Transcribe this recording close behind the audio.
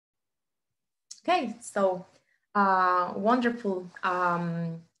Okay, so wonderful.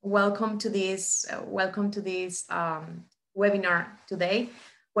 Welcome to this. Webinar today,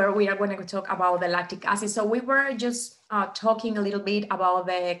 where we are going to talk about the lactic acid. So we were just talking a little bit about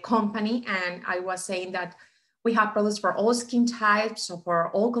the company, and I was saying that we have products for all skin types, so for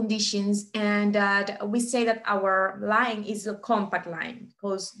all conditions, and that we say that our line is a compact line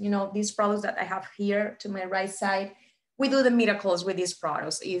because these products that I have here to my right side, we do the miracles with these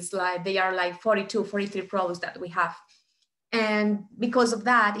products. It's like they are like 42, 43 products that we have. And because of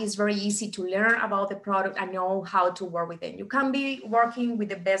that, it's very easy to learn about the product and know how to work with it. You can be working with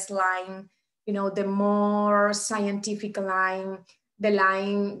the best line, the more scientific line, the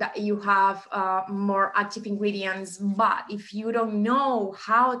line that you have more active ingredients. But if you don't know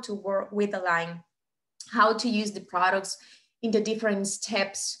how to work with the line, how to use the products in the different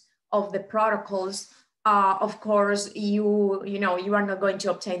steps of the protocols, of course, you are not going to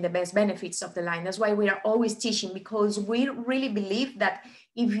obtain the best benefits of the line. That's why we are always teaching, because we really believe that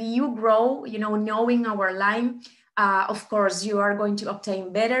if you grow, knowing our line, of course, you are going to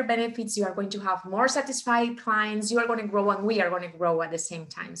obtain better benefits. You are going to have more satisfied clients. You are going to grow, and we are going to grow at the same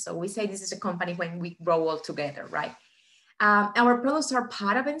time. So we say this is a company when we grow all together, right? Our products are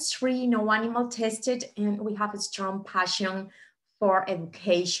parabens-free, no animal tested, and we have a strong passion for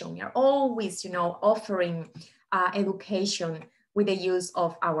education. We are always, offering education with the use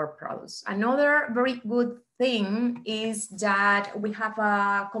of our products. Another very good thing is that we have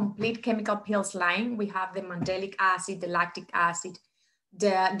a complete chemical pills line. We have the mandelic acid, the lactic acid,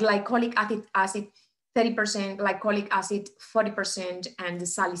 the glycolic acid 30%, glycolic acid 40%, and the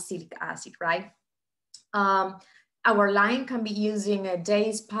salicylic acid, right? Our line can be used in a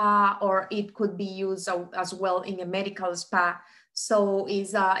day spa, or it could be used as well in a medical spa. So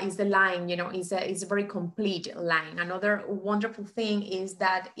is the line, is a very complete line. Another wonderful thing is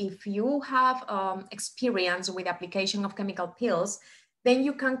that if you have experience with application of chemical pills, then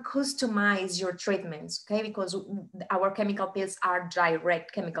you can customize your treatments, okay? Because our chemical pills are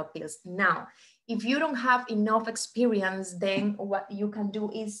direct chemical pills. Now, if you don't have enough experience, then what you can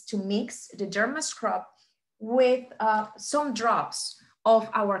do is to mix the derma scrub with some drops of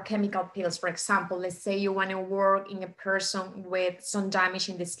our chemical pills. For example, let's say you want to work in a person with some damage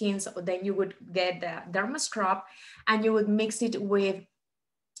in the skin, so then you would get the derma scrub and you would mix it with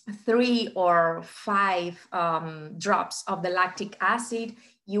 3 or 5 drops of the lactic acid.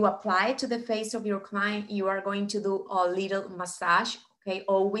 You apply to the face of your client. You are going to do a little massage, okay?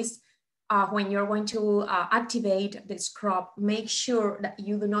 Always when you're going to activate the scrub, make sure that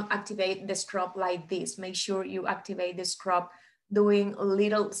you do not activate the scrub like this. Make sure you activate the scrub doing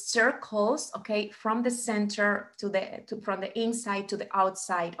little circles, okay, from the center from the inside to the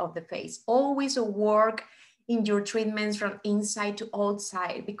outside of the face. Always work in your treatments from inside to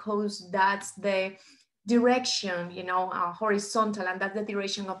outside, because that's the direction, horizontal, and that's the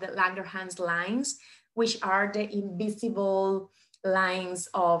direction of the Langerhans lines, which are the invisible lines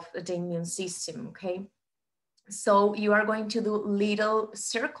of the immune system, okay? So you are going to do little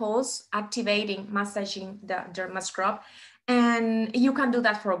circles, activating, massaging the derma scrub, and you can do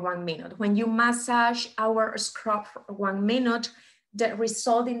that for 1 minute. When you massage our scrub for 1 minute, the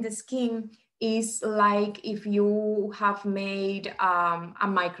result in the skin is like if you have made a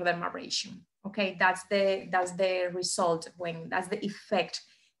microdermabrasion, okay? That's the result, that's the effect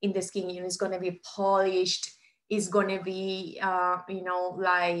in the skin. It's going to be polished. Is going to be,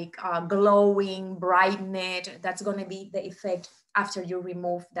 glowing, brightened. That's going to be the effect after you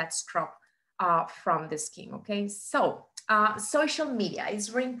remove that scrub from the skin, okay? So social media is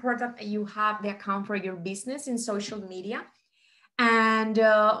very important that you have the account for your business in social media. And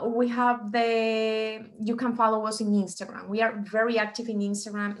we have you can follow us in Instagram. We are very active in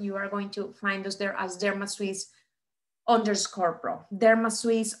Instagram. You are going to find us there as DermaSwiss_Pro,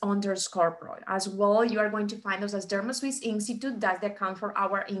 DermaSwiss_Pro. As well, you are going to find us as DermaSwiss Institute. That's the account for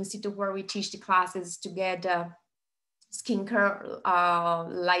our institute, where we teach the classes to get skincare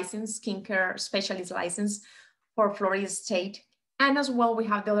license, skincare specialist license for Florida State. And as well, we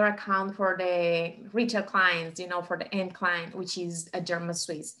have the other account for the retail clients, for the end client, which is a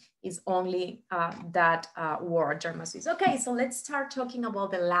DermaSwiss. Is only that word, DermaSwiss. Okay, so let's start talking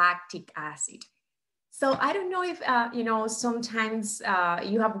about the lactic acid. So I don't know if, sometimes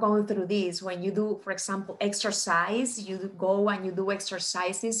you have gone through this when you do, for example, exercise. You go and you do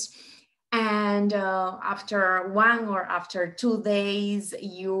exercises, and after 1 or after 2 days,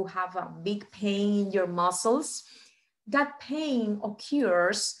 you have a big pain in your muscles. That pain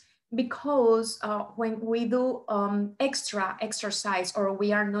occurs because when we do extra exercise, or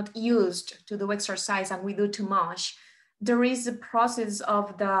we are not used to do exercise and we do too much, there is a process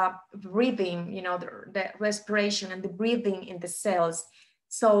of the breathing, you know, the respiration and the breathing in the cells.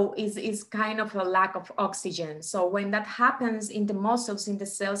 So it's kind of a lack of oxygen. So when that happens in the muscles, in the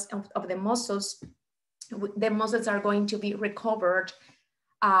cells of the muscles are going to be recovered,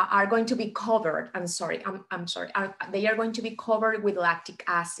 are going to be covered. I'm sorry. They are going to be covered with lactic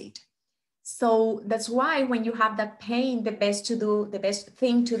acid. So that's why when you have that pain, the best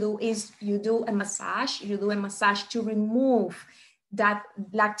thing to do is you do a massage. You do a massage to remove that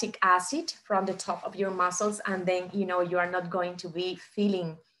lactic acid from the top of your muscles, and then you are not going to be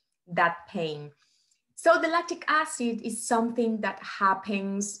feeling that pain. So the lactic acid is something that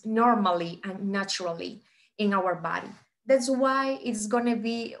happens normally and naturally in our body. That's why it's going to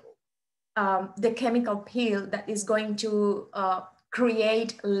be the chemical peel that is going to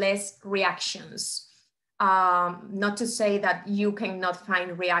create less reactions. Not to say that you cannot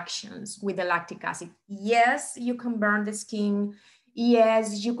find reactions with the lactic acid. Yes, you can burn the skin.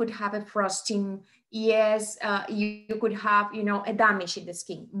 Yes, you could have a frosting. Yes, you could have, a damage in the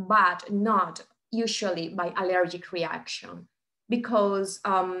skin, but not usually by allergic reaction, because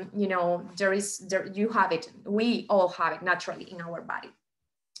you have it. We all have it naturally in our body.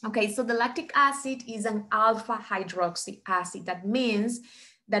 Okay, so the lactic acid is an alpha hydroxy acid. That means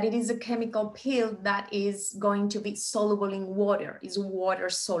that it is a chemical peel that is going to be soluble in water, is water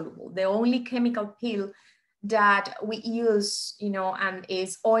soluble. The only chemical peel that we use, and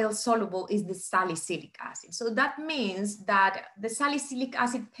is oil soluble is the salicylic acid. So that means that the salicylic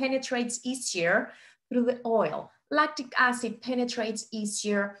acid penetrates easier through the oil. Lactic acid penetrates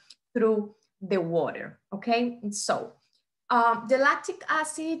easier through the water, okay? So the lactic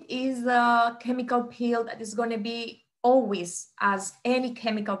acid is a chemical peel that is going to be always, as any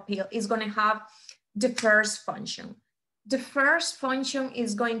chemical peel, is going to have the first function. The first function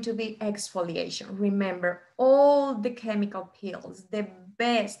is going to be exfoliation. Remember, all the chemical peels, the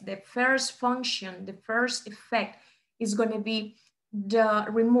first function, the first effect is going to be the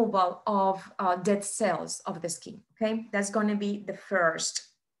removal of dead cells of the skin, okay? That's going to be the first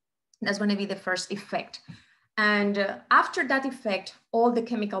effect. And after that effect, all the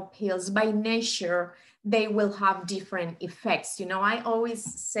chemical peels by nature, they will have different effects. I always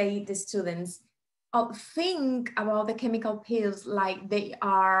say to students, think about the chemical peels like they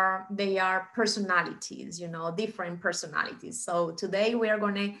are personalities, different personalities. So today we are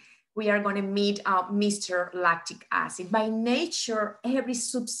going to meet Mr. Lactic acid. By nature, every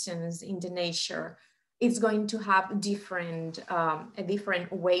substance in the nature is going to have a different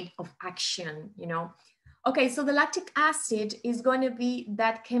weight of action, Okay, so the lactic acid is going to be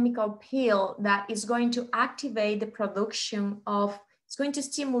that chemical peel that is going to activate the production of, it's going to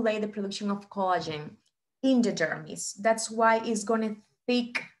stimulate the production of collagen in the dermis. That's why it's going to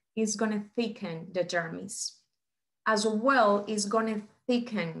thicken the dermis. As well, it's going to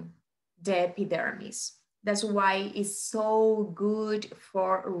thicken the epidermis. That's why it's so good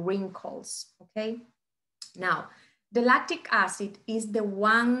for wrinkles, okay? Now, the lactic acid is the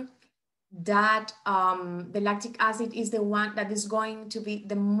one that the lactic acid is the one that is going to be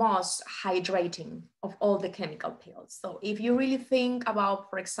the most hydrating of all the chemical peels. So if you really think about,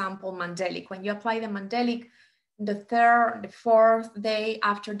 for example, Mandelic, when you apply the Mandelic, the third, the fourth day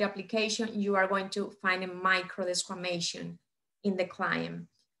after the application, you are going to find a micro desquamation in the client.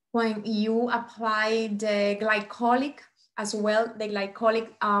 When you apply the glycolic as well, the glycolic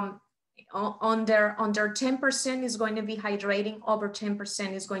under 10% is going to be hydrating, over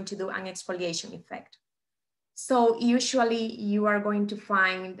 10% is going to do an exfoliation effect. So usually you are going to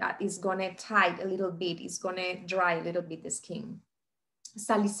find that it's going to tight a little bit, it's going to dry a little bit the skin.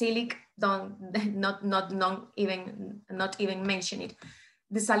 Salicylic, not even mention it.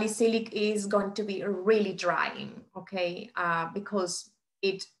 The salicylic is going to be really drying, okay, because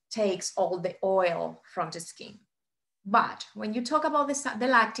it takes all the oil from the skin. But when you talk about the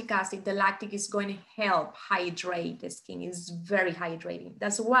lactic acid, the lactic is going to help hydrate the skin. It's very hydrating.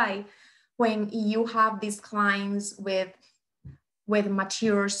 That's why when you have these clients with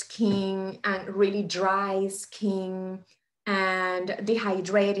mature skin and really dry skin and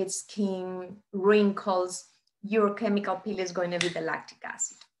dehydrated skin, wrinkles, your chemical peel is going to be the lactic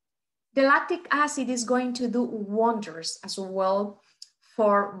acid. The lactic acid is going to do wonders as well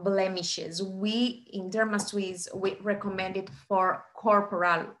for blemishes. We in Dermasuisse, we recommend it for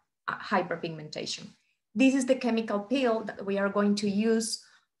corporal hyperpigmentation. This is the chemical peel that we are going to use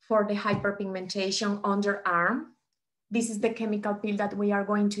for the hyperpigmentation underarm. This is the chemical peel that we are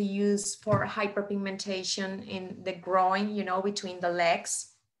going to use for hyperpigmentation in the groin, between the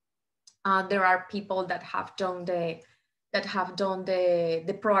legs. There are people that have done the that have done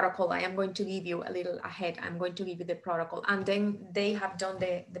the protocol. I am going to give you a little ahead. I'm going to give you the protocol. And then they have done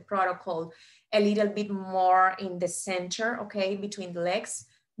the protocol a little bit more in the center, okay, between the legs,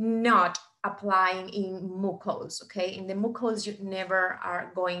 not applying in mucose, okay? In the mucose, you never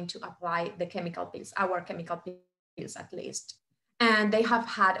are going to apply the chemical pills, our chemical pills at least. And they have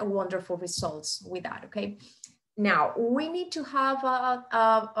had a wonderful results with that, okay? Now, we need to have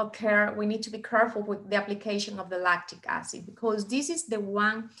a care, we need to be careful with the application of the lactic acid, because this is the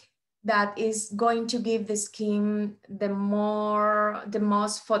one that is going to give the skin the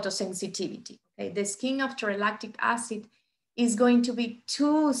most photosensitivity. Okay, the skin after a lactic acid is going to be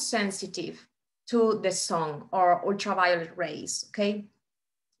too sensitive to the sun or ultraviolet rays. Okay,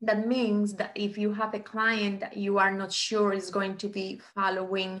 that means that if you have a client that you are not sure is going to be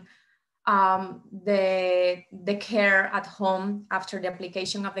following the care at home after the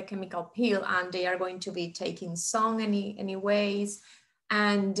application of the chemical peel, and they are going to be taking sun anyways,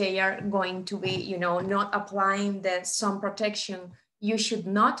 and they are going to be, you know, not applying the sun protection, you should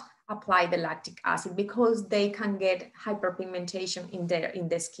not apply the lactic acid, because they can get hyperpigmentation in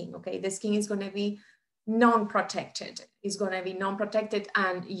the skin. Okay, the skin is going to be non-protected. It's going to be non-protected,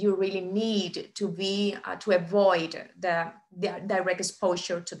 and you really need to be to avoid the direct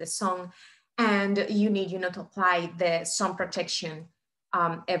exposure to the sun, and you need, you know, to apply the sun protection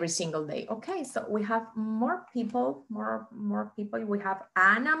every single day. Okay, so we have more people. We have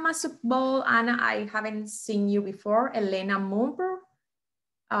Anna Masukbol. Anna, I haven't seen you before. Elena Mumper,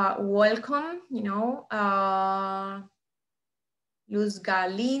 welcome. You know, Luz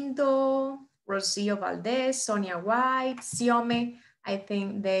Galindo, Rocio Valdez, Sonia White, Siome. I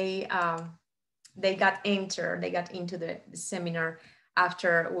think they got into the seminar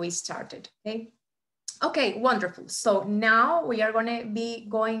after we started. Okay, wonderful. So now we are going to be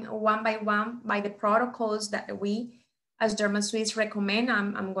going one by one by the protocols that we as DermaSwiss recommend.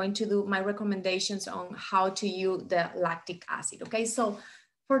 I'm going to do my recommendations on how to use the lactic acid. Okay, so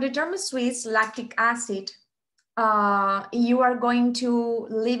for the DermaSwiss lactic acid, you are going to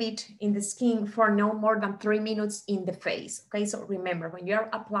leave it in the skin for no more than 3 minutes in the face. Okay, so remember, when you are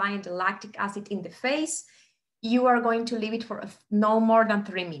applying the lactic acid in the face, you are going to leave it for no more than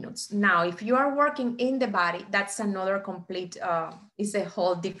 3 minutes. Now, if you are working in the body, that's another complete, it's a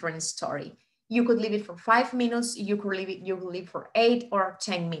whole different story. You could leave it for 5 minutes, you could leave for 8 or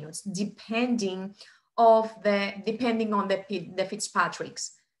 10 minutes, depending on the Fitzpatrick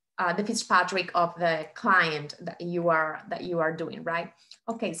of the client that you are doing, right?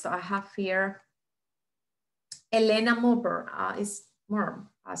 Okay, so I have here Elena Mober is more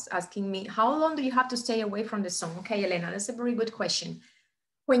asking me, how long do you have to stay away from the sun? Okay, Elena, that's a very good question.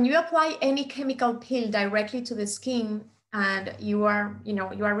 When you apply any chemical peel directly to the skin and you are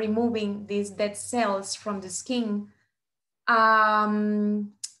removing these dead cells from the skin,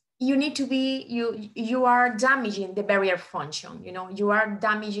 you need to be, you are damaging the barrier function, you are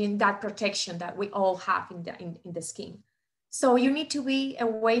damaging that protection that we all have in the skin. So you need to be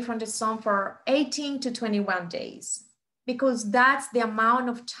away from the sun for 18 to 21 days, because that's the amount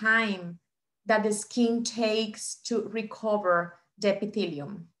of time that the skin takes to recover the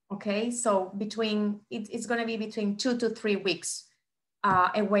epithelium. Okay, so it's going to be between 2 to 3 weeks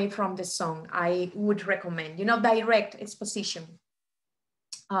away from the sun. I would recommend, direct exposition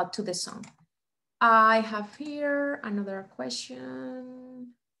to the sun. I have here another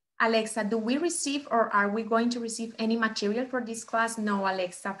question. Alexa, do we receive or are we going to receive any material for this class? No,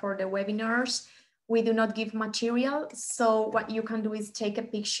 Alexa, for the webinars, we do not give material. So what you can do is take a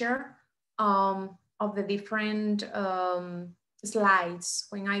picture of the different slides.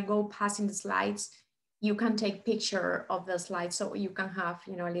 When I go passing the slides, you can take picture of the slides so you can have,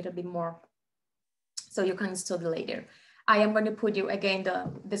 a little bit more, so you can study later. I am going to put you again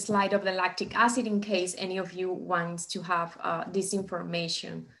the slide of the lactic acid in case any of you wants to have this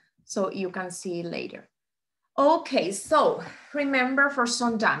information so you can see later. Okay, so remember, for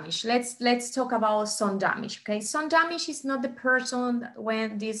sun damage, let's talk about sun damage. Okay, sun damage is not the person that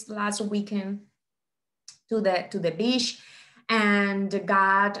went this last weekend to the beach and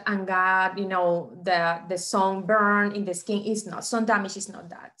got the sunburn in the skin. Is not sun damage. Is not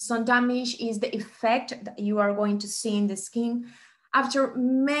that. Sun damage is the effect that you are going to see in the skin after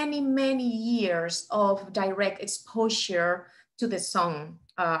many years of direct exposure to the sun,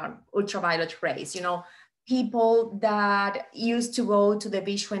 ultraviolet rays. People that used to go to the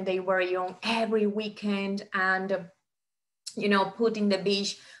beach when they were young every weekend and put in the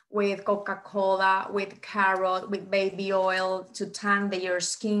beach with Coca-Cola, with carrot, with baby oil to tan their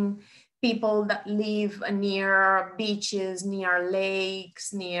skin. people that live near beaches, near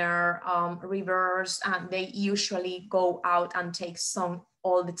lakes, near rivers, and they usually go out and take sun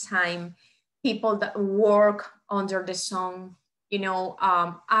all the time. People that work under the sun, you know,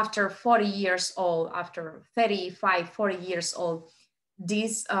 after 40 years old, after 35, 40 years old,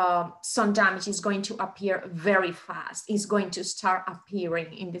 this sun damage is going to appear very fast. It's going to start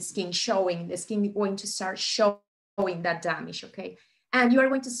appearing in the skin, showing, the skin is going to start showing that damage, okay? And you are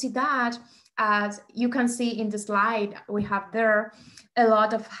going to see that, as you can see in the slide, we have there a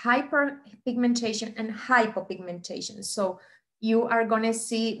lot of hyperpigmentation and hypopigmentation. So you are gonna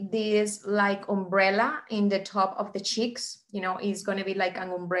see this like umbrella in the top of the cheeks, you know, it's gonna be like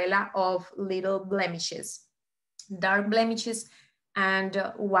an umbrella of little blemishes, dark blemishes and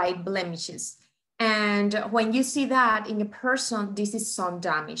white blemishes. And when you see that in a person, this is sun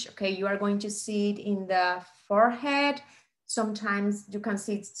damage, okay? You are going to see it in the forehead. Sometimes you can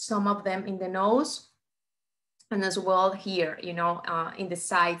see some of them in the nose, and as well here, you know, in the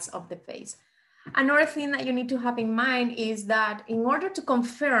sides of the face. Another thing that you need to have in mind is that in order to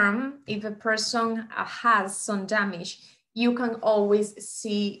confirm if a person has sun damage, you can always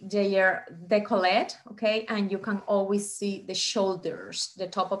see their décolleté, okay? And you can always see the shoulders, the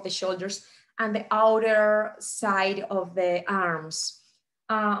top of the shoulders and the outer side of the arms.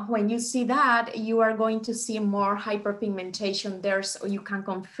 When you see that, you are going to see more hyperpigmentation there, so you can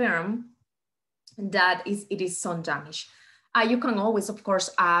confirm that it is sun damage. You can always, of course,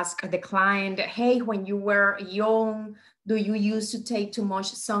 ask the client, hey, when you were young, do you used to take too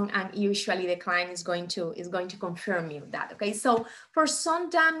much sun? And usually the client is going to confirm you that, okay? So for sun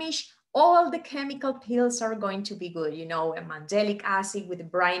damage, all the chemical pills are going to be good. You know, a mandelic acid with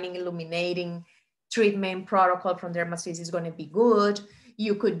brightening, illuminating treatment protocol from Dermasis is going to be good.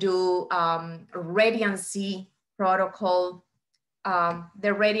 You could do radiancy protocol. The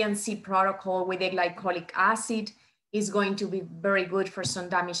radiancy protocol with the glycolic acid is going to be very good for sun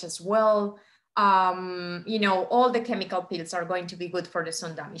damage as well. You know, all the chemical pills are going to be good for the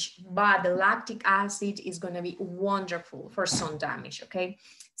sun damage, but the lactic acid is going to be wonderful for sun damage, okay?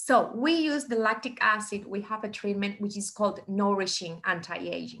 So we use the lactic acid. We have a treatment which is called nourishing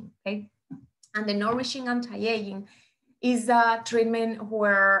anti-aging, okay? And the nourishing anti-aging is a treatment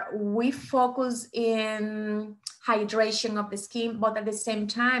where we focus in hydration of the skin, but at the same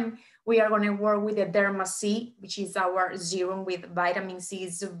time, we are going to work with the Derma C, which is our serum with vitamin C.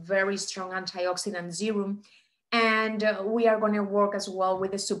 It's a very strong antioxidant serum. And we are going to work as well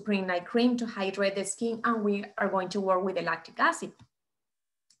with the Supreme Night Cream to hydrate the skin. And we are going to work with the lactic acid,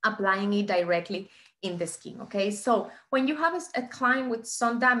 applying it directly in the skin, okay? So when you have a client with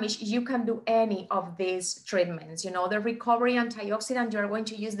sun damage, you can do any of these treatments. You know, the recovery antioxidant, you're going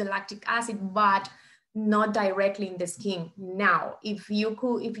to use the lactic acid, but not directly in the skin. Now, if you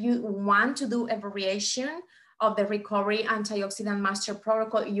want to do a variation of the recovery antioxidant master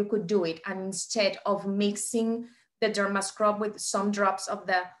protocol, you could do it. And instead of mixing the derma scrub with some drops of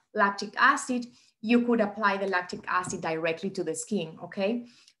the lactic acid, you could apply the lactic acid directly to the skin, okay?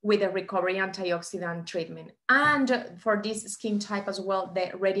 With a recovery antioxidant treatment. And for this skin type as well,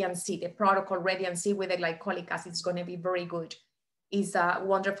 the Radiant C, the protocol Radiant C with the glycolic acid is going to be very good. Is a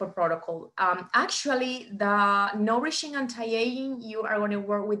wonderful protocol. Actually, the nourishing anti-aging, you are going to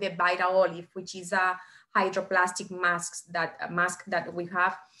work with the Vita Olive, which is a hydroplastic mask that we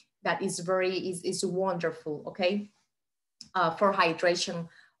have that is wonderful, okay? For hydration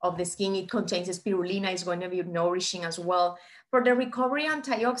of the skin. It contains spirulina, is going to be nourishing as well. For the recovery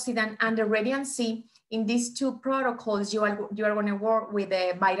antioxidant and the Radiant C, in these two protocols, you are going to work with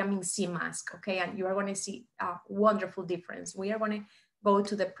a vitamin C mask, okay? And you are going to see a wonderful difference. We are going to go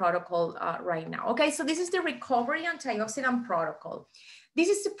to the protocol right now. Okay, so this is the recovery antioxidant protocol. This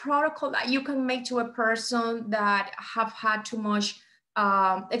is the protocol that you can make to a person that have had too much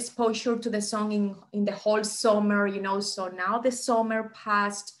exposure to the sun in the whole summer, you know, so now the summer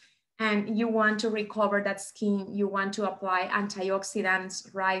passed and you want to recover that skin, you want to apply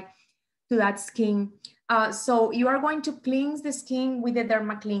antioxidants, right, to that skin. So you are going to cleanse the skin with the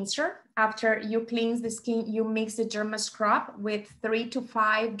derma cleanser. After you cleanse the skin, you mix the derma scrub with 3 to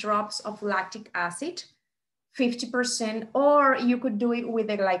 5 drops of lactic acid, 50%, or you could do it with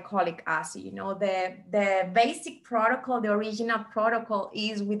the glycolic acid. You know, the basic protocol, the original protocol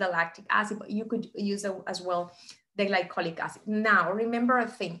is with the lactic acid, but you could use as well the glycolic acid. Now, remember a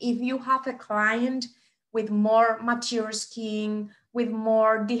thing, if you have a client with more mature skin, with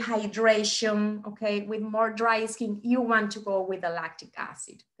more dehydration, okay, with more dry skin, you want to go with the lactic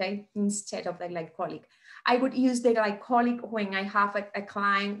acid, okay, instead of the glycolic. I would use the glycolic when I have a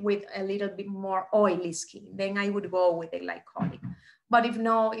client with a little bit more oily skin, then I would go with the glycolic. But if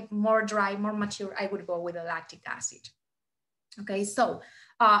no, if more dry, more mature, I would go with the lactic acid. Okay, so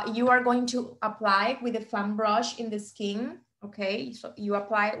you are going to apply with a fan brush in the skin. Okay, so you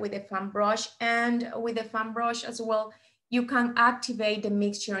apply it with a fan brush, and with a fan brush as well, you can activate the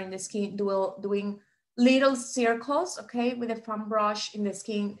mixture in the skin doing little circles, okay, with a fan brush in the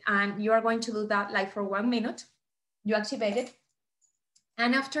skin. And you are going to do that like for 1 minute. You activate it.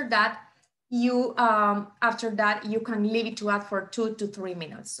 And after that, you can leave it to add for 2 to 3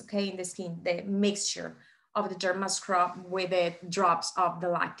 minutes, okay, in the skin, the mixture of the derma scrub with the drops of the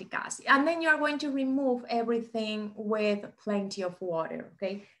lactic acid. And then you're going to remove everything with plenty of water,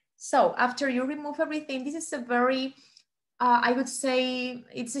 okay? So after you remove everything, this is a very, I would say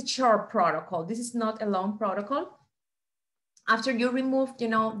it's a short protocol. This is not a long protocol. After you remove,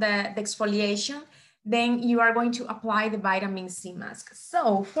 the exfoliation, then you are going to apply the vitamin C mask.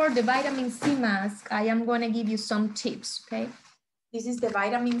 So for the vitamin C mask, I am going to give you some tips, okay? This is the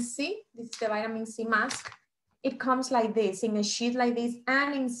vitamin C. This is the vitamin C mask. It comes like this, in a sheet like this,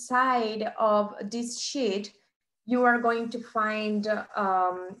 and inside of this sheet, you are going to find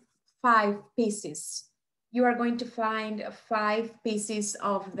 5 pieces. You are going to find 5 pieces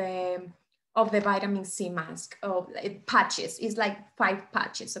of the vitamin C mask, of patches. It's like 5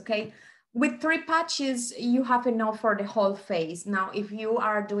 patches, okay? With 3 patches, you have enough for the whole face. Now, if you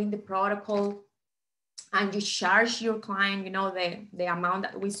are doing the protocol and you charge your client, the amount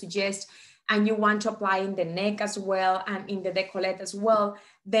that we suggest, and you want to apply in the neck as well and in the décolleté as well,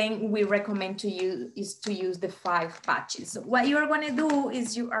 then we recommend to use the 5 patches. So what you are going to do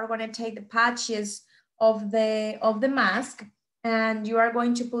is you are going to take the patches of the mask, and you are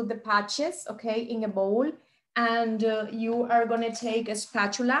going to put the patches, okay, in a bowl, and you are going to take a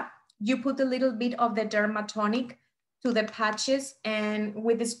spatula. You put a little bit of the dermatonic to the patches, and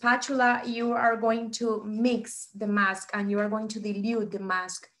with the spatula, you are going to mix the mask and you are going to dilute the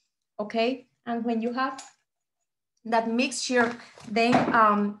mask, okay? And when you have that mixture, then,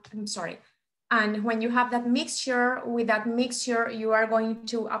 I'm sorry. And when you have that mixture, with that mixture, you are going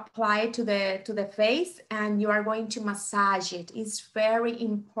to apply to the face, and you are going to massage it. It's very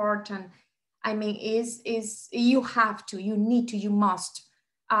important. I mean, you have to, you need to, you must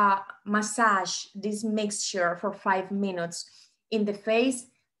massage this mixture for 5 minutes in the face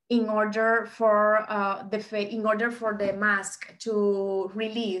in order for the mask to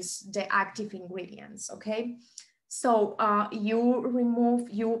release the active ingredients, okay? So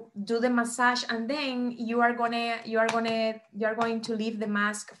you do the massage, and then you are going to leave the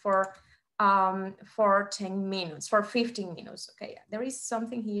mask for 10 minutes, for 15 minutes. Okay, there is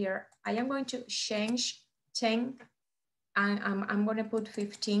something here. I am going to change 10, and I'm going to put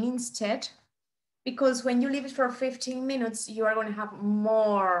 15 instead, because when you leave it for 15 minutes, you are going to have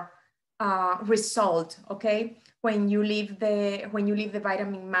more result. Okay, when you leave the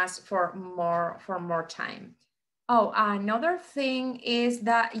vitamin mask for more time. Oh, another thing is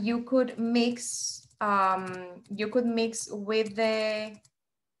that you could mix with the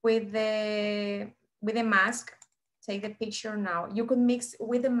mask. Take the picture now. You could mix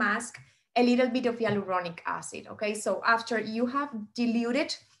with the mask a little bit of hyaluronic acid. Okay, so after you have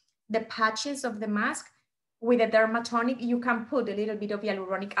diluted the patches of the mask with a dermatonic, you can put a little bit of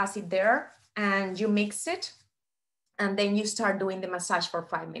hyaluronic acid there, and you mix it, and then you start doing the massage for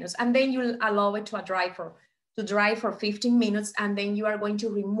 5 minutes, and then you'll allow it to dry for 15 minutes, and then you are going to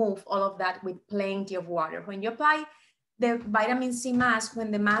remove all of that with plenty of water. When you apply the vitamin C mask,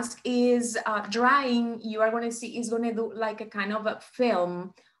 when the mask is drying, you are going to see it's going to do like a kind of a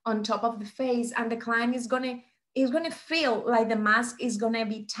film on top of the face, and the client is going to feel like the mask is going to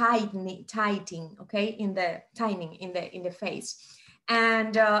be tightening, okay, tightening in the face.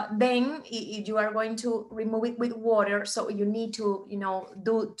 And then you are going to remove it with water. So you need to,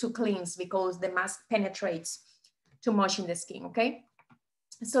 to cleanse, because the mask penetrates too much in the skin, okay?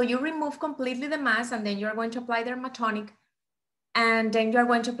 So you remove completely the mask, and then you're going to apply the dermatonic, and then you're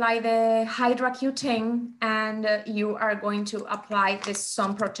going to apply the Hydra Q10, and you are going to apply the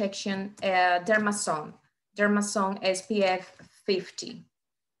sun protection Dermasun SPF 50.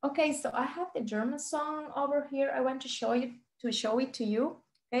 Okay, so I have the Dermasun over here. I want to show it to you.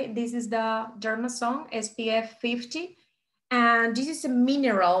 Okay, this is the Dermasun SPF 50, and this is a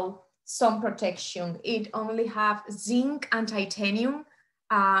mineral sun protection. It only have zinc and titanium,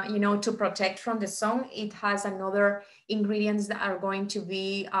 to protect from the sun. It has another ingredients that are going to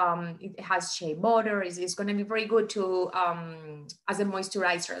be, it has shea butter. It's going to be very good to as a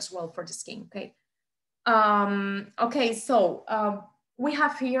moisturizer as well for the skin. Okay. Okay, so we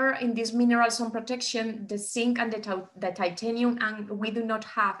have here in this mineral sun protection the zinc and the titanium, and we do not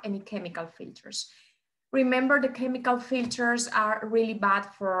have any chemical filters. Remember, the chemical filters are really bad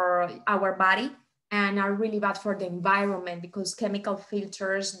for our body and are really bad for the environment because chemical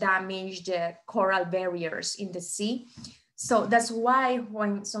filters damage the coral barriers in the sea. So that's why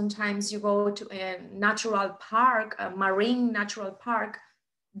when sometimes you go to a natural park, a marine natural park,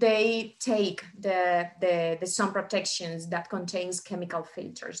 they take the sun protections that contains chemical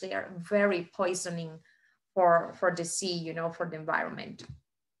filters. They are very poisoning for the sea, you know, for the environment.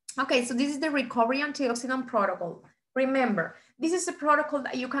 Okay, so this is the recovery antioxidant protocol. Remember, this is a protocol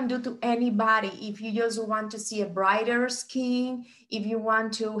that you can do to anybody if you just want to see a brighter skin, if you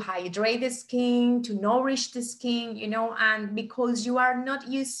want to hydrate the skin, to nourish the skin, you know, and because you are not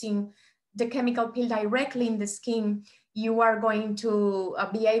using the chemical peel directly in the skin, you are going to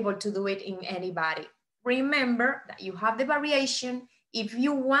be able to do it in anybody. Remember that you have the variation. If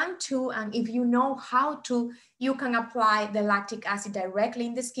you want to, and if you know how to, you can apply the lactic acid directly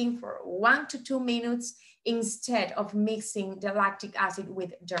in the skin for 1 to 2 minutes instead of mixing the lactic acid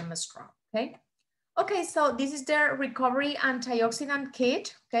with derma scrub, okay? Okay, so this is the recovery antioxidant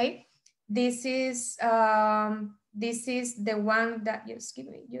kit, okay? This is the one that, just give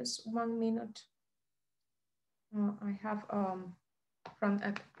me just 1 minute. I have from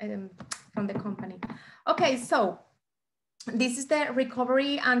the company. Okay, so this is the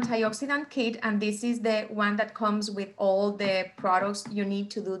recovery antioxidant kit, and this is the one that comes with all the products you need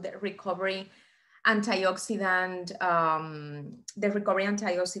to do the recovery antioxidant,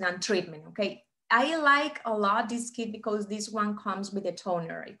 treatment, okay? I like a lot this kit because this one comes with a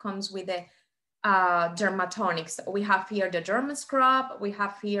toner. It comes with a dermatonics. We have here the derma scrub, we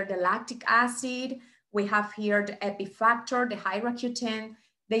have here the lactic acid, we have here the epifactor, the hydroquinone,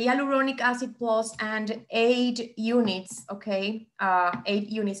 the hyaluronic acid plus, and 8 units, okay? 8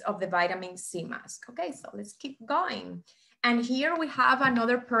 units of the vitamin C mask. Okay, so let's keep going. And here we have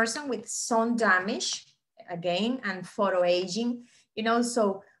another person with sun damage, again, and photoaging, you know,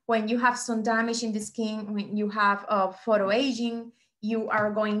 so when you have sun damage in the skin, when you have photoaging, you are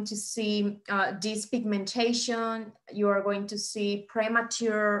going to see dyspigmentation, you are going to see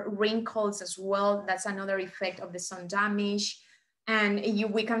premature wrinkles as well. That's another effect of the sun damage. And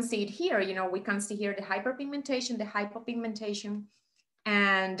we can see it here, you know, we can see here the hyperpigmentation, the hypopigmentation,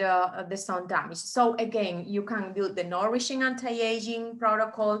 and the sun damage. So again, you can do the nourishing anti-aging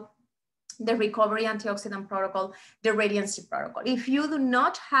protocol, the recovery antioxidant protocol, the radiancy protocol. If you do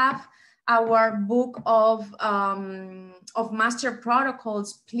not have our book of master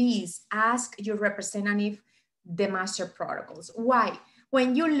protocols, please ask your representative the master protocols. Why?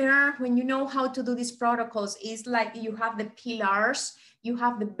 When you learn, when you know how to do these protocols, it's like you have the pillars, you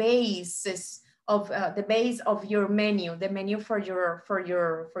have the basis of the base of your menu, the menu for your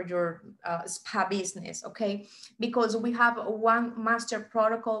spa business, okay? Because we have one master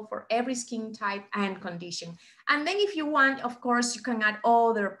protocol for every skin type and condition. And then if you want, of course, you can add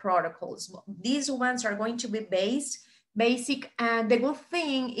other protocols. These ones are going to be basic. And the good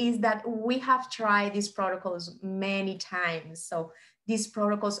thing is that we have tried these protocols many times. So these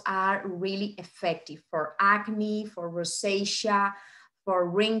protocols are really effective for acne, for rosacea, for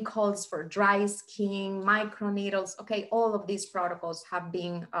wrinkles, for dry skin, microneedles. Okay, all of these protocols have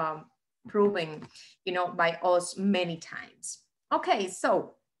been proven, you know, by us many times. Okay,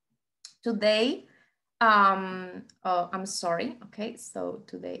 so today, I'm sorry. Okay, so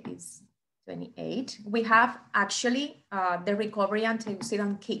today is 28. We have actually the recovery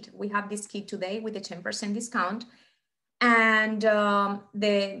antioxidant kit. We have this kit today with a 10% discount. And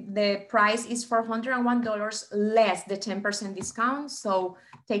the price is $401 less the 10% discount. So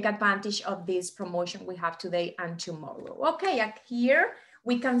take advantage of this promotion we have today and tomorrow. Okay, here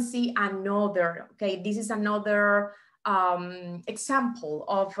we can see another, okay, this is another example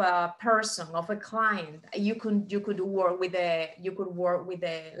of a person, of a client. You could work with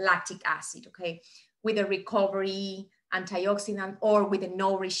the lactic acid, okay, with a recovery antioxidant or with a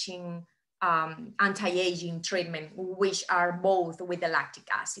nourishing anti-aging treatment, which are both with the lactic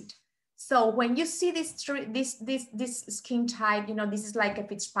acid. So when you see this skin type, you know, this is like a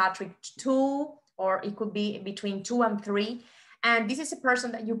Fitzpatrick 2, or it could be between 2 and 3. And this is a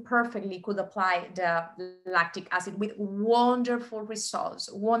person that you perfectly could apply the lactic acid with wonderful results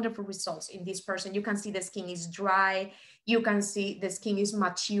in this person. You can see the skin is dry. You can see the skin is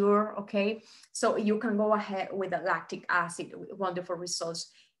mature, okay? So you can go ahead with the lactic acid with wonderful results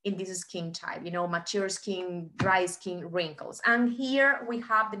in this skin type, you know, mature skin, dry skin, wrinkles. And here we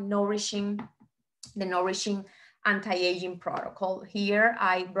have the nourishing anti-aging protocol. Here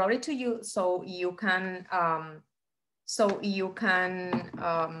I brought it to you so you can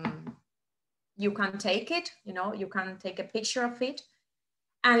take it, you know, you can take a picture of it.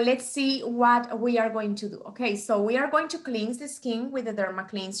 And let's see what we are going to do. Okay, so we are going to cleanse the skin with the derma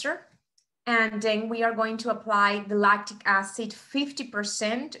cleanser. And then we are going to apply the lactic acid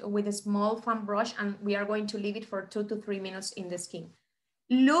 50% with a small fan brush, and we are going to leave it for 2 to 3 minutes in the skin.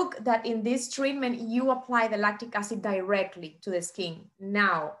 Look that in this treatment, you apply the lactic acid directly to the skin.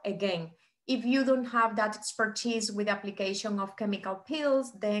 Now, again, if you don't have that expertise with application of chemical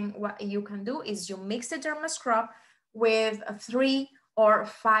peels, then what you can do is you mix the derma scrub with 3 or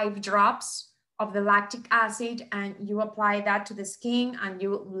 5 drops of the lactic acid, and you apply that to the skin, and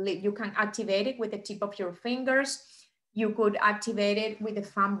you can activate it with the tip of your fingers. You could activate it with a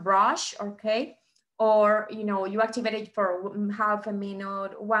fan brush, okay? Or, you know, you activate it for half a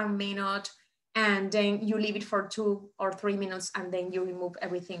minute, 1 minute, and then you leave it for 2 or 3 minutes, and then you remove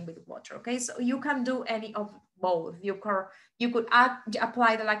everything with water, okay? So you can do any of both. You could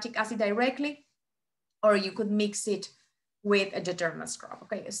apply the lactic acid directly, or you could mix it with a derma scrub,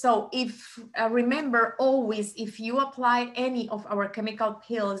 okay? So if, remember always, if you apply any of our chemical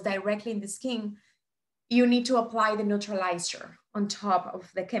peels directly in the skin, you need to apply the neutralizer on top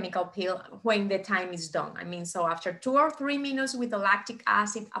of the chemical peel when the time is done. I mean, so after 2 or 3 minutes with the lactic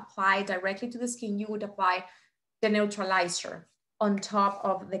acid applied directly to the skin, you would apply the neutralizer on top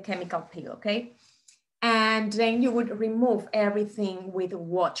of the chemical peel, okay? And then you would remove everything with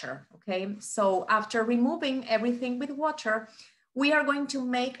water, okay? So after removing everything with water, we are going to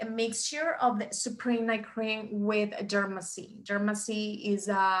make a mixture of the Supreme Night Cream with Derma-C. Derma-C is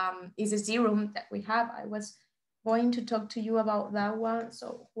a serum that we have. I was going to talk to you about that one.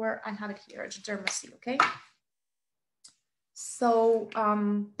 So where I have it here, Derma-C, okay? So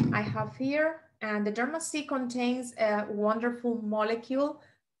I have here, and the Derma-C contains a wonderful molecule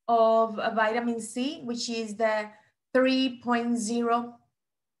of vitamin C, which is the 3.0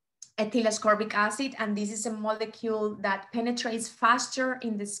 ethyl ascorbic acid. And this is a molecule that penetrates faster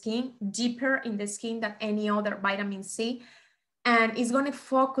in the skin, deeper in the skin than any other vitamin C. And it's going to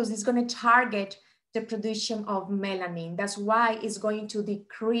focus, it's going to target the production of melanin. That's why it's going to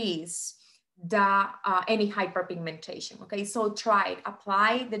decrease the any hyperpigmentation. Okay, so try it.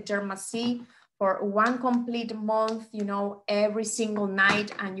 Apply the Derma-C for 1 complete month, you know, every single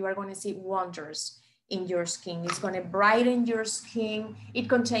night, and you are going to see wonders in your skin. It's going to brighten your skin. It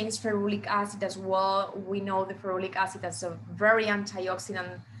contains ferulic acid as well. We know the ferulic acid is a very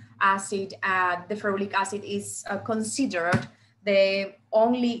antioxidant acid. The ferulic acid is considered the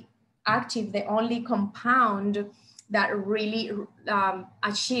only compound that really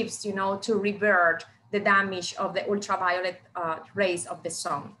achieves, you know, to revert the damage of the ultraviolet rays of the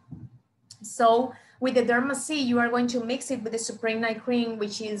sun. So with the Derma-C, you are going to mix it with the Supreme Night Cream,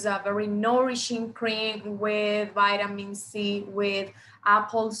 which is a very nourishing cream with vitamin C, with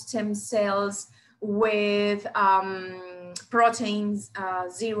apple stem cells, with proteins,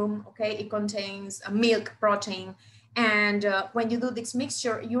 serum, okay? It contains milk protein. And when you do this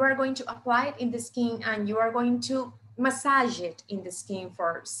mixture, you are going to apply it in the skin, and you are going to massage it in the skin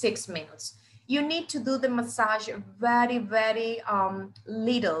for 6 minutes. You need to do the massage very, very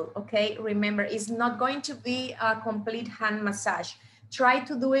little, okay? Remember, it's not going to be a complete hand massage. Try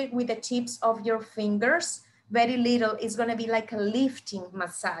to do it with the tips of your fingers, very little. It's gonna be like a lifting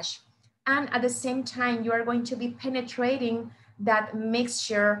massage. And at the same time, you are going to be penetrating that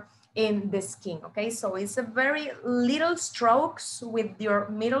mixture in the skin, okay? So it's a very little strokes with your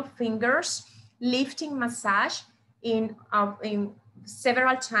middle fingers, lifting massage in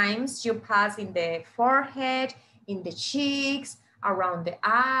several times. You pass in the forehead, in the cheeks, around the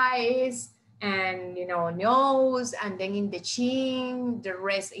eyes, and, you know, nose, and then in the chin, the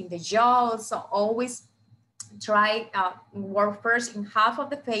rest in the jaw. So always try work first in half of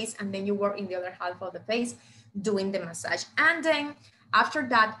the face, and then you work in the other half of the face doing the massage. And then after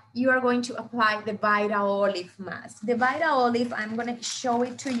that, you are going to apply the Vita Olive mask. The Vita Olive, I'm going to show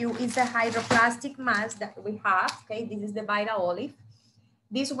it to you, is a hydroplastic mask that we have. Okay, this is the Vita Olive.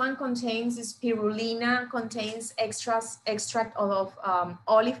 This one contains spirulina, contains extract of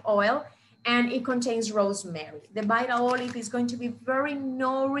olive oil, and it contains rosemary. The Vita Olive is going to be very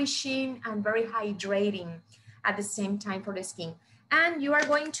nourishing and very hydrating at the same time for the skin. And you are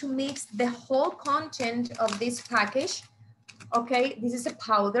going to mix the whole content of this package. Okay, this is a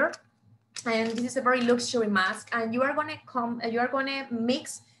powder, and this is a very luxury mask, and you are gonna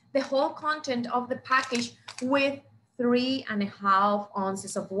mix the whole content of the package with 3.5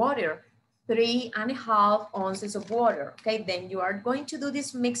 ounces of water. 3.5 ounces of water. Okay, then you are going to do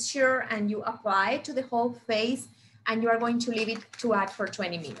this mixture, and you apply it to the whole face, and you are going to leave it to add for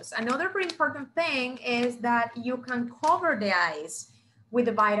 20 minutes. Another very important thing is that you can cover the eyes with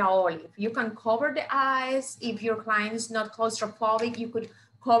the Vita Olive. You can cover the eyes. If your client is not claustrophobic, you could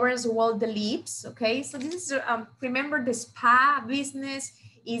covers well the lips, okay? So this is, remember the spa business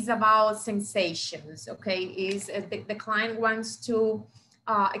is about sensations, okay? Is the client wants to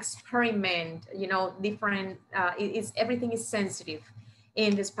experiment, you know, different, everything is sensitive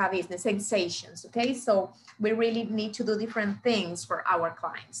in the spa business, sensations, okay? So we really need to do different things for our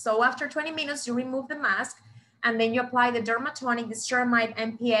clients. So after 20 minutes, you remove the mask and then you apply the Dermatonic, the Ceramide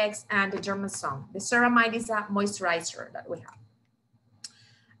MPX, and the Dermasun. The Ceramide is a moisturizer that we have.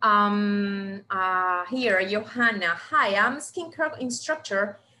 Here, Johanna. Hi, I'm a skincare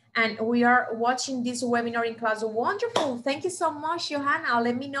instructor and we are watching this webinar in class. Wonderful. Thank you so much, Johanna.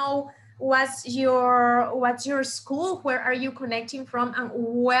 Let me know what's your school, where are you connecting from, and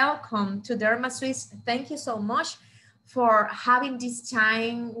welcome to Derma Swiss. Thank you so much for having this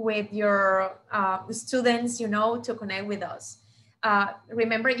time with your students, you know, to connect with us.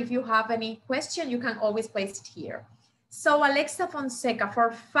 Remember, if you have any question, you can always place it here. So Alexa Fonseca,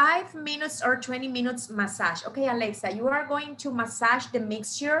 for 5 minutes or 20 minutes massage. Okay, Alexa, you are going to massage the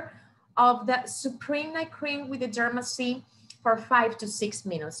mixture of the Supreme Night Cream with the Derma-C for 5 to 6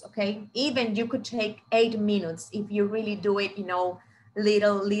 minutes, okay? Even you could take 8 minutes if you really do it, you know,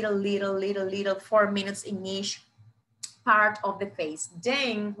 little, 4 minutes in each part of the face.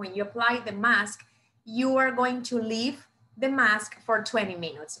 Then when you apply the mask, you are going to leave the mask for 20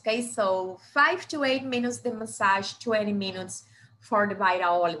 minutes, okay? So 5 to 8 minutes the massage, 20 minutes for the Vita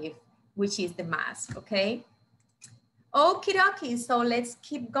Olive, which is the mask, okay? Okie dokie, so let's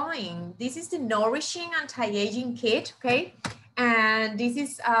keep going. This is the Nourishing Anti-Aging Kit, okay? And this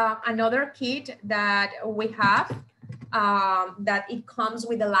is another kit that we have that it comes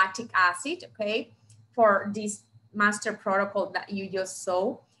with the lactic acid, okay? For this master protocol that you just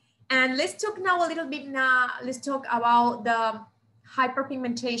saw. And let's talk now a little bit let's talk about the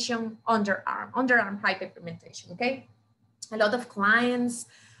hyperpigmentation underarm hyperpigmentation, okay? A lot of clients,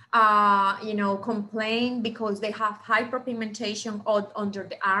 you know, complain because they have hyperpigmentation under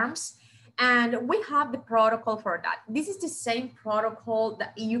the arms. And we have the protocol for that. This is the same protocol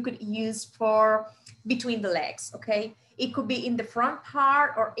that you could use for between the legs, okay? It could be in the front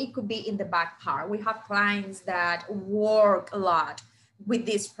part or it could be in the back part. We have clients that work a lot with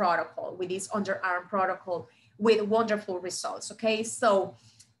this protocol, with this underarm protocol, with wonderful results, okay? So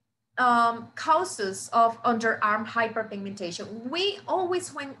causes of underarm hyperpigmentation. We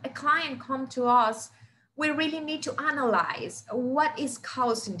always, when a client comes to us, we really need to analyze what is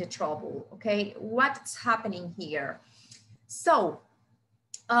causing the trouble, okay? What's happening here? So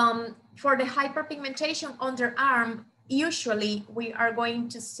for the hyperpigmentation underarm, usually we are going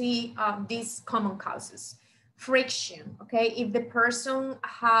to see these common causes. Friction, okay? If the person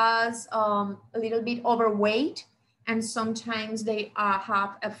has a little bit overweight and sometimes they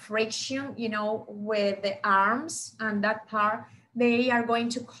have a friction, you know, with the arms and that part, they are going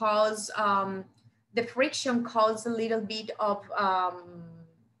to cause, the friction causes a little bit of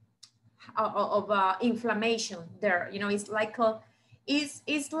inflammation there. You know, it's like a,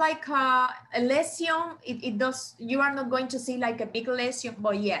 it's like a lesion. It does, you are not going to see like a big lesion,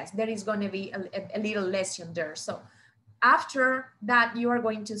 but yes, there is going to be a little lesion there. So after that, you are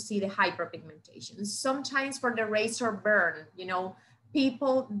going to see the hyperpigmentation. Sometimes for the razor burn, you know,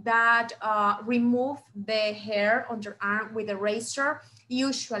 people that remove the hair on their arm with a razor,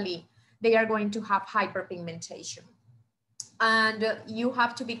 usually they are going to have hyperpigmentation. And you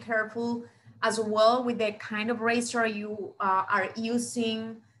have to be careful as well with the kind of razor you are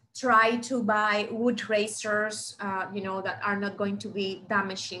using. Try to buy wood razors, you know, that are not going to be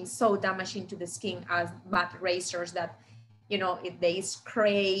so damaging to the skin as bad razors that, you know, if they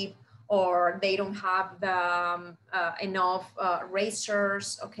scrape or they don't have the enough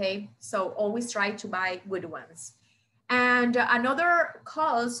razors, okay? So always try to buy good ones. And another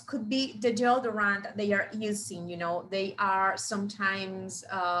cause could be the deodorant that they are using. You know, they are sometimes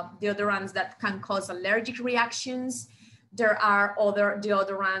deodorants that can cause allergic reactions. There are other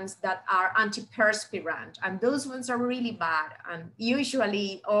deodorants that are antiperspirant, and those ones are really bad. And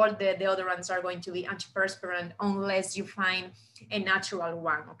usually all the deodorants are going to be antiperspirant unless you find a natural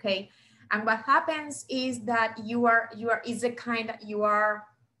one, okay? And what happens is that is the kind that you are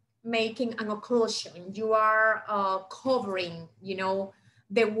making an occlusion, you are covering, you know,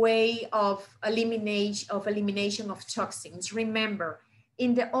 the way of elimination of toxins. Remember,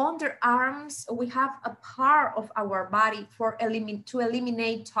 in the underarms, we have a part of our body to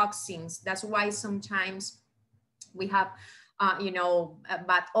eliminate toxins. That's why sometimes we have, you know,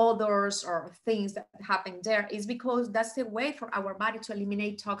 bad odors or things that happen there, is because that's the way for our body to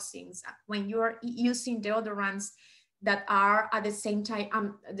eliminate toxins. When you're using deodorants, that are at the same time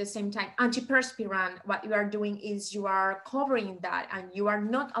antiperspirant. What you are doing is you are covering that, and you are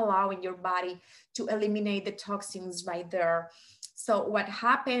not allowing your body to eliminate the toxins right there. So what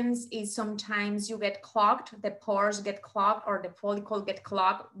happens is sometimes you get clogged, the pores get clogged, or the follicle get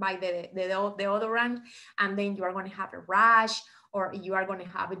clogged by the deodorant, and then you are going to have a rash, or you are going to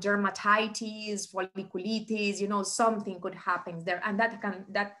have a dermatitis, folliculitis, you know, something could happen there. And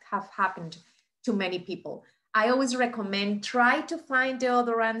that have happened to many people. I always recommend try to find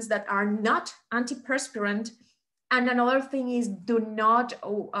deodorants that are not antiperspirant. And another thing is do not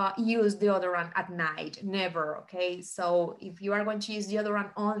use deodorant at night, never, okay? So if you are going to use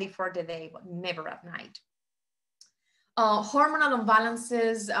deodorant only for the day, but never at night. Hormonal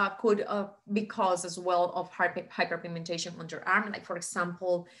imbalances could be caused as well of hyperpigmentation underarm. Like for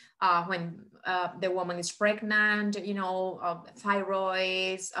example, when the woman is pregnant, you know,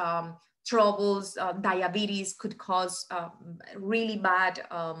 thyroids, troubles, diabetes could cause really bad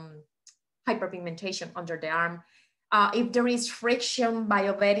hyperpigmentation under the arm. If there is friction by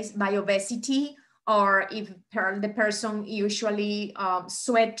obesity, or if the person usually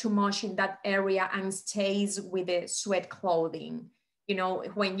sweat too much in that area and stays with the sweat clothing. You know,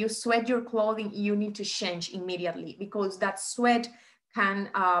 when you sweat your clothing, you need to change immediately, because that sweat can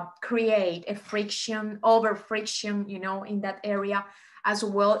create a friction, over friction, you know, in that area as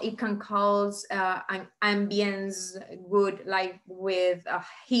well. It can cause an ambience good, like with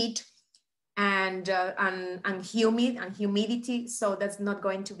heat and humidity. So that's not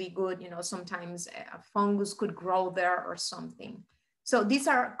going to be good. You know, sometimes a fungus could grow there or something. So these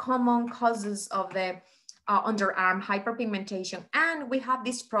are common causes of the underarm hyperpigmentation. And we have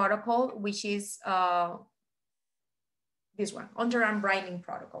this protocol, which is this one, underarm brightening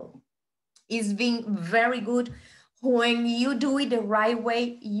protocol. Is being very good. When you do it the right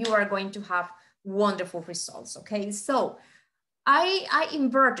way, you are going to have wonderful results, okay? So I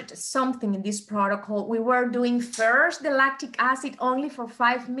inverted something in this protocol. We were doing first the lactic acid only for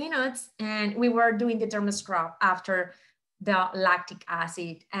 5 minutes, and we were doing the derma scrub after the lactic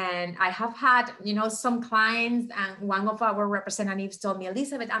acid. And I have had, you know, some clients, and one of our representatives told me,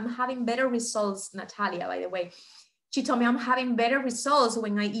 Elizabeth, I'm having better results. Natalia, by the way, she told me I'm having better results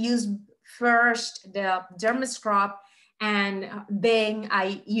when I use first the derma scrub, and then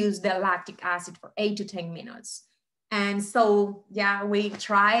I use the lactic acid for 8 to 10 minutes. And so, yeah, we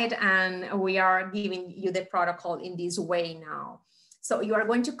tried, and we are giving you the protocol in this way now. So you are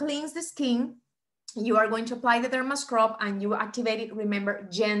going to cleanse the skin. You are going to apply the derma scrub, and you activate it. Remember,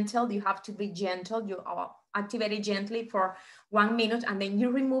 gentle. You have to be gentle. You activate it gently for 1 minute, and then you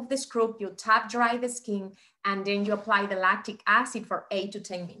remove the scrub. You tap dry the skin, and then you apply the lactic acid for 8 to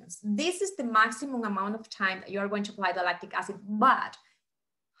 10 minutes. This is the maximum amount of time that you are going to apply the lactic acid. But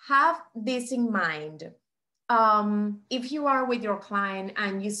have this in mind. If you are with your client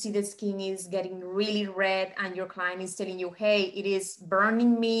and you see the skin is getting really red, and your client is telling you, hey, it is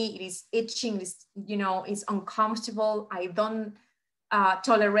burning me, it is itching, it's, you know, it's uncomfortable, I don't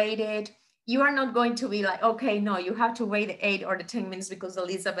tolerate it, you are not going to be like, okay, no, you have to wait the 8 or the 10 minutes because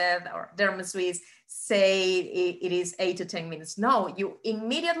Elizabeth or DermaSwiss say it is 8 to 10 minutes. No, you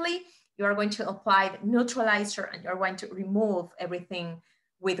immediately, you are going to apply the neutralizer, and you're going to remove everything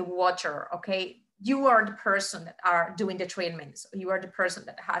with water, okay? You are the person that are doing the treatment. So you are the person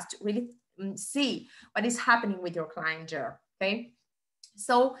that has to really see what is happening with your client there, okay?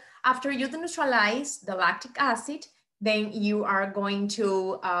 So after you neutralize the lactic acid, then you are going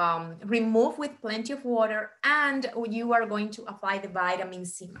to remove with plenty of water, and you are going to apply the vitamin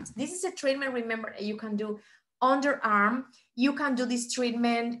C mask. This is a treatment, remember, you can do underarm. You can do this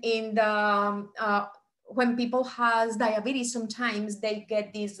treatment in the, when people has diabetes, sometimes they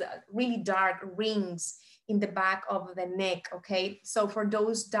get these really dark rings in the back of the neck, okay? So for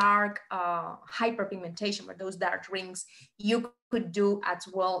those dark hyperpigmentation, for those dark rings, you could do as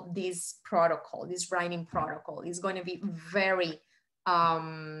well this protocol, this brightening protocol. Is going to be very,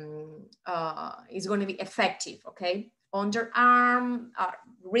 is going to be effective, okay? Underarm,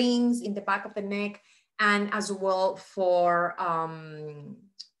 rings in the back of the neck, and as well for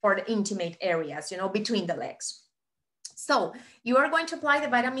the intimate areas, you know, between the legs. So you are going to apply the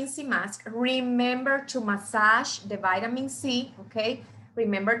vitamin C mask. Remember to massage the vitamin C, okay?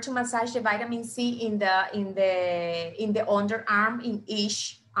 Remember to massage the vitamin C in the underarm, in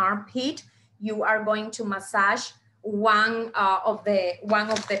each armpit. You are going to massage one of the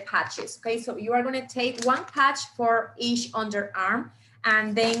patches, okay? So you are going to take one patch for each underarm,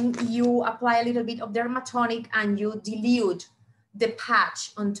 and then you apply a little bit of dermatonic, and you dilute the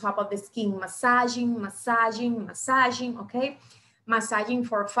patch on top of the skin, massaging, massaging, massaging, okay? massaging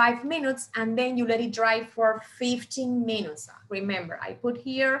for 5 minutes, and then you let it dry for 15 minutes. Remember, I put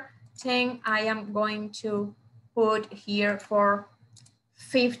here 10, I am going to put here for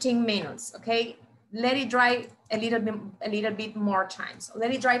 15 minutes, okay? Let it dry a little bit more time. So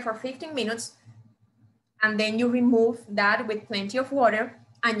let it dry for 15 minutes, and then you remove that with plenty of water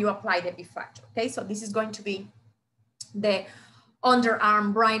and you apply the B-factor, okay? So this is going to be the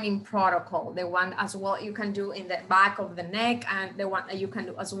underarm brining protocol, the one as well you can do in the back of the neck, and the one that you can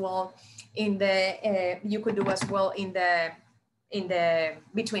do as well in the, you could do as well in the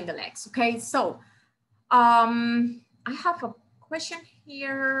between the legs, okay? So I have a question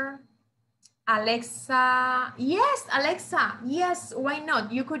here. Alexa, yes, Alexa, yes, why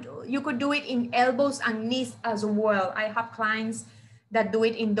not? You could do it in elbows and knees as well. I have clients that do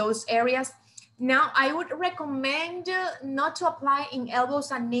it in those areas. Now, I would recommend not to apply in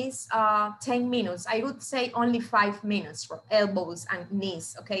elbows and knees 10 minutes. I would say only 5 minutes for elbows and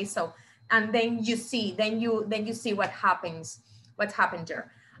knees, okay? So, and then you see, then you see what happens, what happened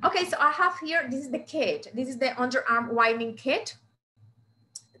there. Okay, so I have here, this is the kit. This is the underarm whitening kit.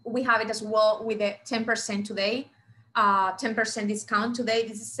 We have it as well with a 10% today, 10% discount today.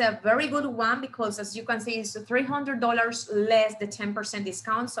 This is a very good one because as you can see, it's $300 less the 10%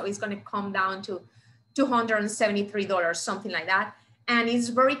 discount. So it's gonna come down to $273, something like that. And it's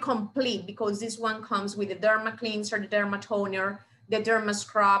very complete because this one comes with the derma cleanser, the derma toner, the derma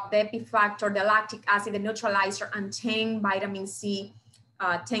scrub, the epi-factor, the lactic acid, the neutralizer, and 10 vitamin C,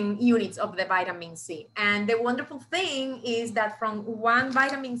 10 units of the vitamin C. And the wonderful thing is that from one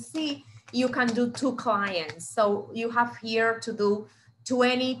vitamin C, you can do 2 clients. So you have here to do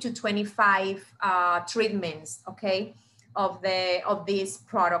 20 to 25 treatments, okay, of this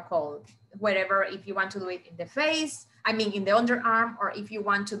protocol, wherever, if you want to do it in the face, I mean, in the underarm, or if you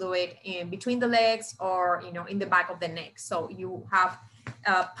want to do it in between the legs or, you know, in the back of the neck. So you have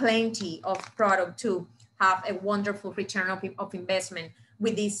plenty of product to have a wonderful return of investment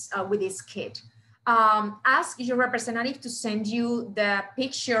with this kit. Ask your representative to send you the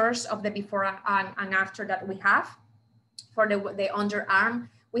pictures of the before and after that we have for the underarm.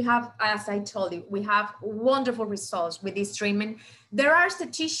 We have, as I told you, we have wonderful results with this treatment. There are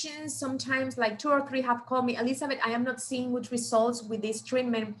estheticians, sometimes like 2 or 3 have called me, Elizabeth, I am not seeing good results with this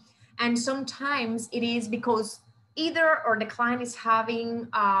treatment. And sometimes it is because either or the client is having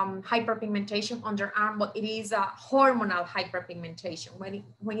hyperpigmentation underarm, but it is a hormonal hyperpigmentation.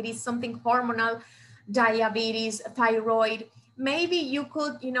 When it is something hormonal, diabetes, thyroid, maybe you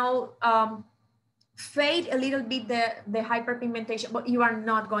could, you know, fade a little bit the hyperpigmentation, but you are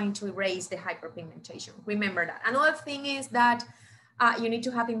not going to erase the hyperpigmentation. Remember that. Another thing is that you need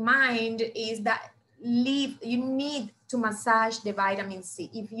to have in mind is that you need to massage the vitamin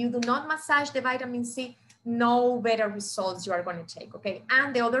C. If you do not massage the vitamin C, no better results you are going to take, okay?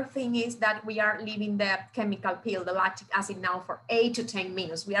 And the other thing is that we are leaving the chemical peel, the lactic acid, now for 8 to 10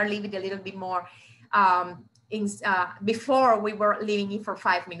 minutes. We are leaving a little bit more. Before we were leaving it for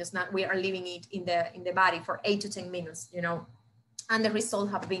 5 minutes. Now we are leaving it in the body for 8 to 10 minutes, you know, and the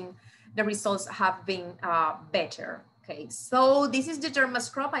results have been better. Okay, so this is the derma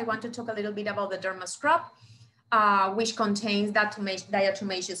scrub. I want to talk a little bit about the derma scrub, which contains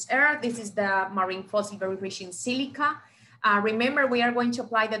diatomaceous earth. This is the marine fossil, very rich in silica. Remember, we are going to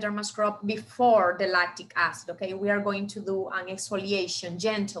apply the derma scrub before the lactic acid, okay? We are going to do an exfoliation,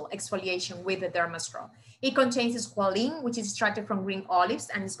 gentle exfoliation with the derma scrub. It contains squalene, which is extracted from green olives,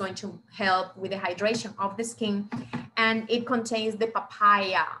 and it's going to help with the hydration of the skin. And it contains the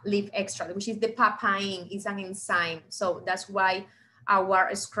papaya leaf extract, which is the papain, is an enzyme. So that's why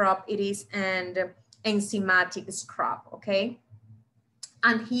our scrub, it is an enzymatic scrub, okay?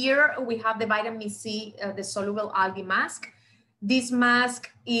 And here we have the vitamin C, the soluble algae mask. This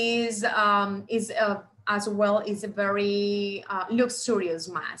mask is as well is a very luxurious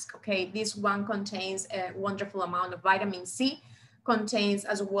mask. Okay, this one contains a wonderful amount of vitamin C, contains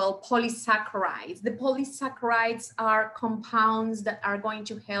as well polysaccharides. The polysaccharides are compounds that are going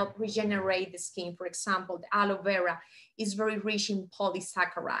to help regenerate the skin. For example, the aloe vera is very rich in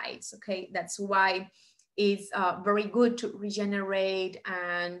polysaccharides. Okay, that's why it's very good to regenerate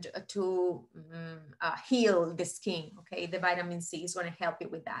and to heal the skin. Okay, the vitamin C is going to help you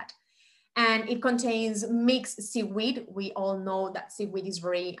with that. And it contains mixed seaweed. We all know that seaweed is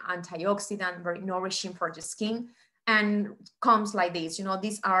very antioxidant, very nourishing for the skin, and comes like this. You know,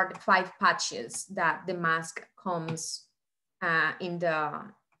 these are the 5 patches that the mask comes in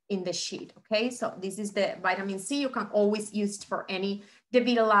the sheet. Okay, so this is the vitamin C. You can always use it for any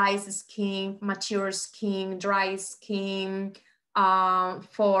devitalized skin, mature skin, dry skin,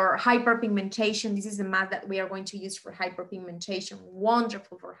 For hyperpigmentation, this is the mask that we are going to use for hyperpigmentation.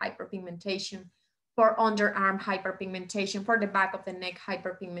 Wonderful for hyperpigmentation, for underarm hyperpigmentation, for the back of the neck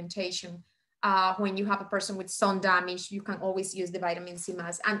hyperpigmentation. When you have a person with sun damage, you can always use the vitamin C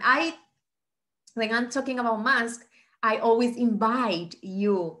mask. And when I'm talking about mask, I always invite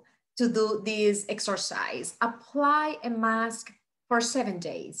you to do this exercise. Apply a mask for 7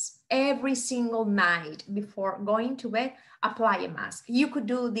 days. Every single night before going to bed, apply a mask. You could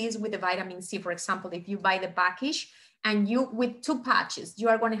do this with the vitamin C, for example, if you buy the package and you with 2 patches, you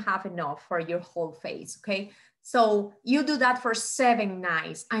are going to have enough for your whole face, okay? So you do that for 7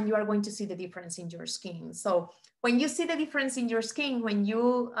 nights and you are going to see the difference in your skin. So when you see the difference in your skin, when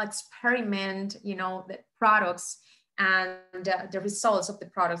you experiment, you know, the products and the results of the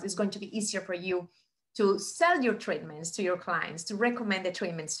products, it's going to be easier for you to sell your treatments to your clients, to recommend the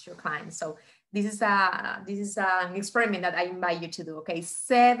treatments to your clients. So this is an experiment that I invite you to do, okay?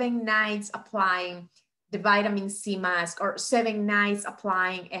 7 nights applying the vitamin C mask, or 7 nights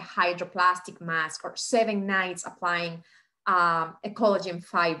applying a hydroplastic mask, or 7 nights applying a collagen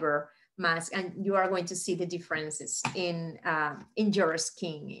fiber mask, and you are going to see the differences in your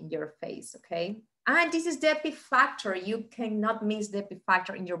skin, in your face, okay? And this is the Epi Factor. You cannot miss the Epi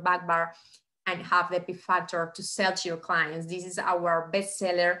Factor in your back bar and have the Epi Factor to sell to your clients. This is our best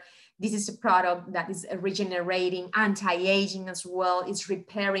seller. This is a product that is regenerating, anti-aging as well. It's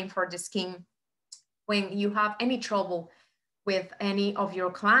repairing for the skin. When you have any trouble with any of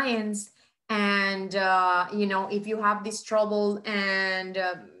your clients, and you know, if you have this trouble and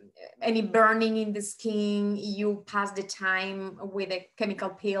any burning in the skin, you pass the time with a chemical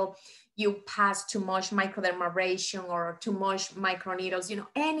peel, you pass too much microdermabrasion or too much microneedles, you know,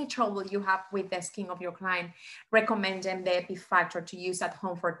 any trouble you have with the skin of your client, recommend them the Epi Factor to use at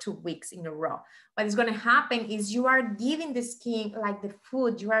home for 2 weeks in a row. What is going to happen is you are giving the skin like the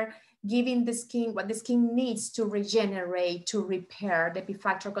food, you are giving the skin what the skin needs to regenerate, to repair. The Epi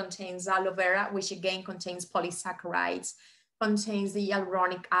Factor contains aloe vera, which again contains polysaccharides, contains the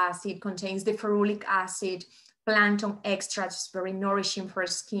hyaluronic acid, contains the ferulic acid, plankton extracts, very nourishing for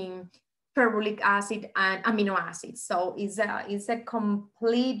skin, ferulic acid and amino acids. So it's a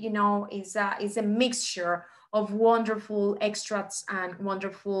complete, you know, is a mixture of wonderful extracts and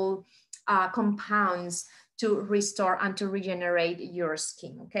wonderful compounds to restore and to regenerate your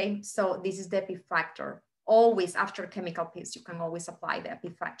skin, okay? So this is the Epi Factor. Always after chemical peels, you can always apply the Epi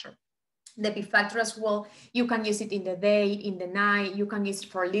Factor. The Epi Factor as well, you can use it in the day, in the night. You can use it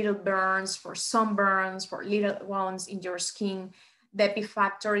for little burns, for sunburns, for little wounds in your skin. The Epi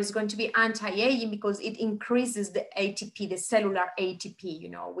Factor is going to be anti-aging because it increases the ATP, the cellular ATP, you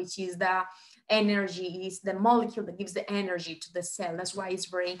know, which is the energy, is the molecule that gives the energy to the cell. That's why it's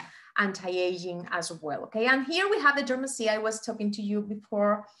very anti-aging as well, okay? And here we have the Derma C. I was talking to you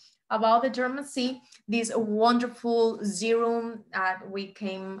before about the Derma C, this wonderful serum that we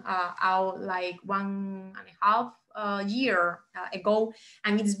came out like 1.5 year ago,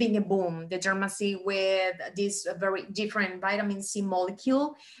 and it's been a boom. The Derma C with this very different vitamin C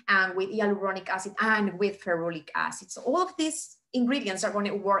molecule, and with hyaluronic acid and with ferulic acid. So all of these ingredients are going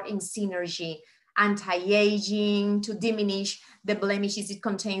to work in synergy, anti-aging, to diminish the blemishes. It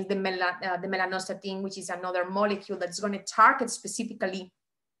contains the melanostatin, which is another molecule that's going to target specifically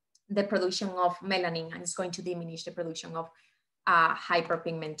the production of melanin, and it's going to diminish the production of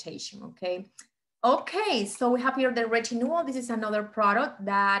hyperpigmentation, okay? Okay, so we have here the retinol. This is another product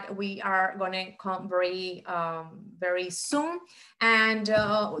that we are gonna come very, very soon. And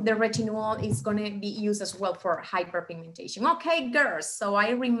the retinol is gonna be used as well for hyperpigmentation. Okay, girls, so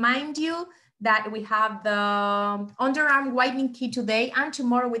I remind you that we have the underarm whitening kit today and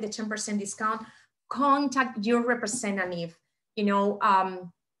tomorrow with the 10% discount. Contact your representative. You know,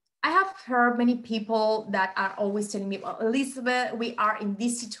 I have heard many people that are always telling me, well, Elizabeth, we are in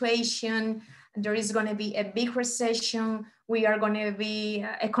this situation. There is going to be a big recession. We are going to be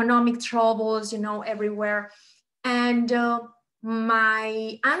economic troubles, you know, everywhere. And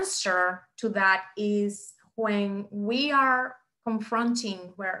my answer to that is, when we are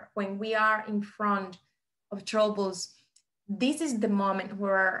confronting, when we are in front of troubles, this is the moment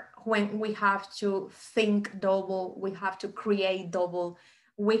when we have to think double, we have to create double,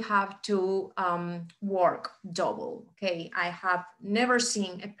 we have to work double, okay? I have never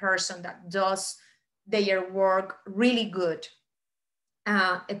seen a person that does their work really good,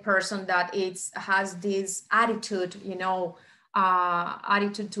 a person that has this attitude, you know,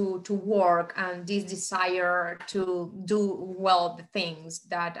 attitude to work, and this desire to do well the things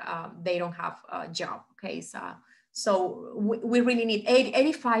that they don't have a job, okay? So So we really need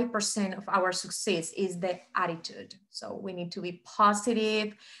 85% of our success is the attitude. So we need to be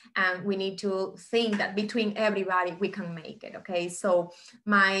positive, and we need to think that between everybody we can make it. Okay, so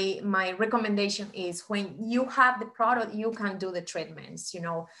my recommendation is, when you have the product, you can do the treatments. You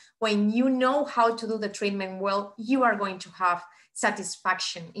know, when you know how to do the treatment well, you are going to have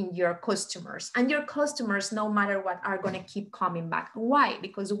satisfaction in your customers, and your customers, no matter what, are going to keep coming back. Why?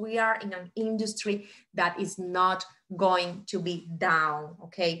 Because we are in an industry that is not going to be down.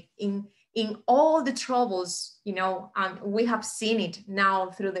 Okay, in all the troubles, you know, and we have seen it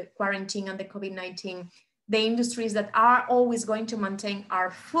now through the quarantine and the COVID-19, the industries that are always going to maintain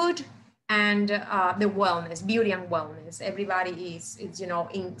are food and the wellness, beauty and wellness. Everybody is, you know,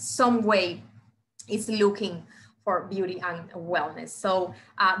 in some way is looking for beauty and wellness. So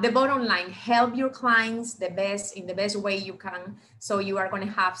the bottom line, help your clients in the best way you can. So you are going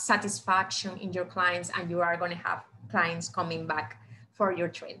to have satisfaction in your clients, and you are going to have clients coming back for your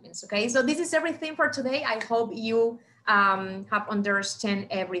treatments. Okay, so this is everything for today. I hope you have understand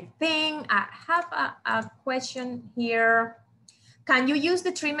everything. I have a question here. Can you use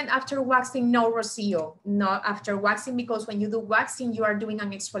the treatment after waxing? No, Rocio, not after waxing, because when you do waxing, you are doing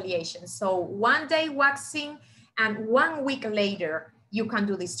an exfoliation. So 1 day waxing, and 1 week later, you can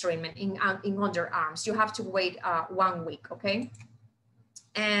do this treatment in underarms. You have to wait 1 week, okay?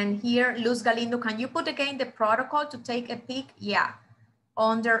 And here, Luz Galindo, can you put again the protocol to take a peek? Yeah,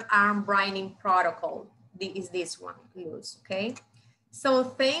 underarm brightening protocol. Is this one, Luz, okay? So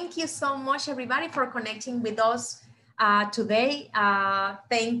thank you so much, everybody, for connecting with us today.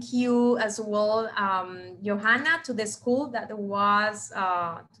 Thank you as well, Johanna, to the school that was,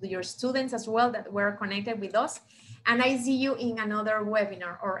 to your students as well that were connected with us. And I see you in another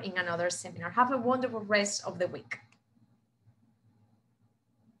webinar or in another seminar. Have a wonderful rest of the week.